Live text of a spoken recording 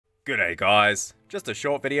G'day guys, just a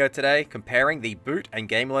short video today comparing the boot and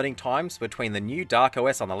game loading times between the new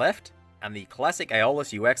dArkOS on the left and the classic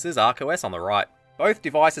Aeolus UX's ArkOS on the right. Both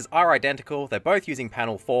devices are identical, they're both using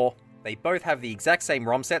panel 4, they both have the exact same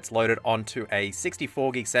ROM sets loaded onto a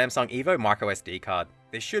 64GB Samsung Evo microSD card.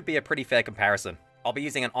 This should be a pretty fair comparison. I'll be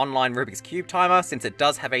using an online Rubik's Cube timer since it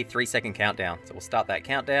does have a 3-second countdown, so we'll start that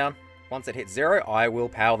countdown. Once it hits 0, I will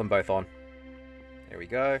power them both on. There we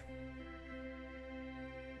go.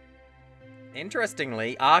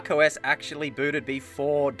 Interestingly, ArkOS actually booted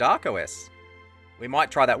before dArkOS. We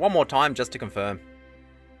might try that one more time just to confirm.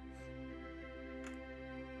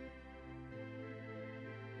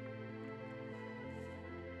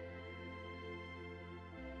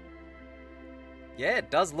 Yeah,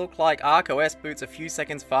 it does look like ArkOS boots a few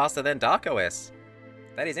seconds faster than dArkOS.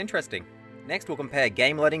 That is interesting. Next we'll compare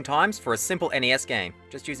game loading times for a simple NES game,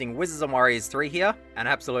 just using Wizards and Warriors 3 here, an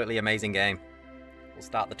absolutely amazing game. We'll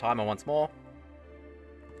start the timer once more.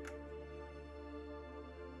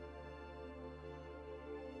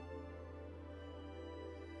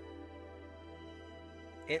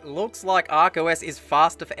 It looks like ArkOS is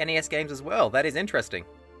faster for NES games as well, that is interesting.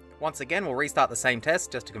 Once again, we'll restart the same test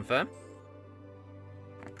just to confirm.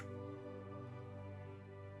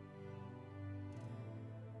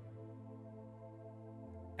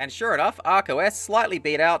 And sure enough, ArkOS slightly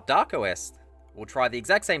beat out dArkOS. We'll try the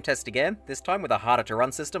exact same test again, this time with a harder to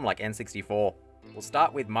run system like N64. We'll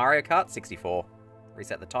start with Mario Kart 64.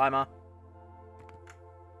 Reset the timer.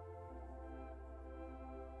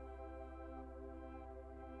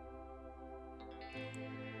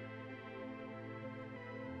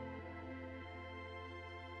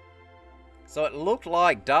 So it looked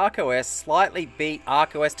like dArkOS slightly beat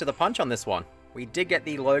ArkOS to the punch on this one. We did get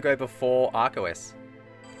the logo before ArkOS.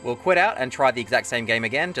 We'll quit out and try the exact same game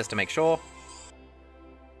again, just to make sure.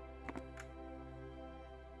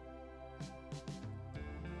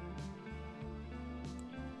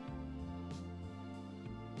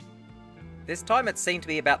 This time it seemed to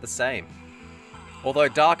be about the same. Although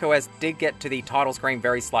dArkOS did get to the title screen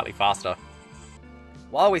very slightly faster.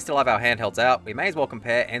 While we still have our handhelds out, we may as well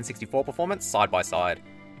compare N64 performance side by side.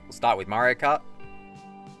 We'll start with Mario Kart.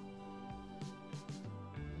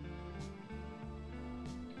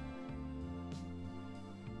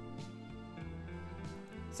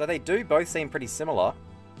 So they do both seem pretty similar.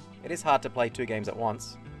 It is hard to play two games at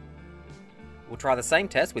once. We'll try the same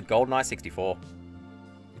test with Goldeneye 64.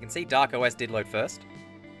 You can see dArkOS did load first.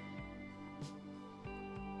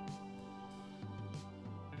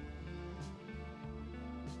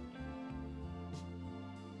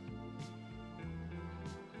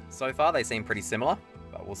 So far they seem pretty similar,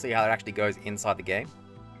 but we'll see how it actually goes inside the game.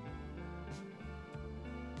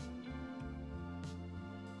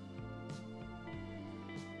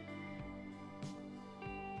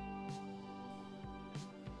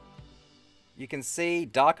 You can see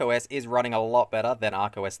dArkOS is running a lot better than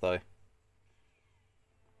ArkOS though.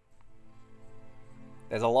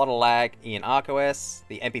 There's a lot of lag in ArkOS,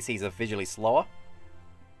 the NPCs are visually slower.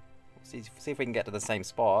 See if we can get to the same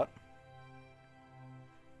spot.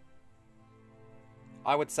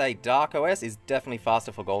 I would say dArkOS is definitely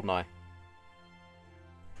faster for Goldeneye.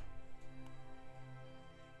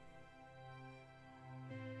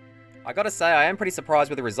 I gotta say, I am pretty surprised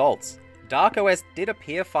with the results. dArkOS did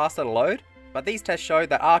appear faster to load, but these tests showed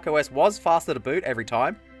that ArkOS was faster to boot every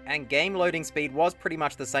time, and game loading speed was pretty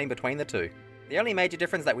much the same between the two. The only major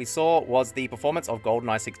difference that we saw was the performance of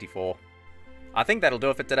Goldeneye 64. I think that'll do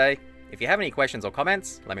it for today. If you have any questions or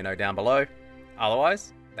comments, let me know down below.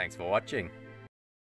 Otherwise, thanks for watching.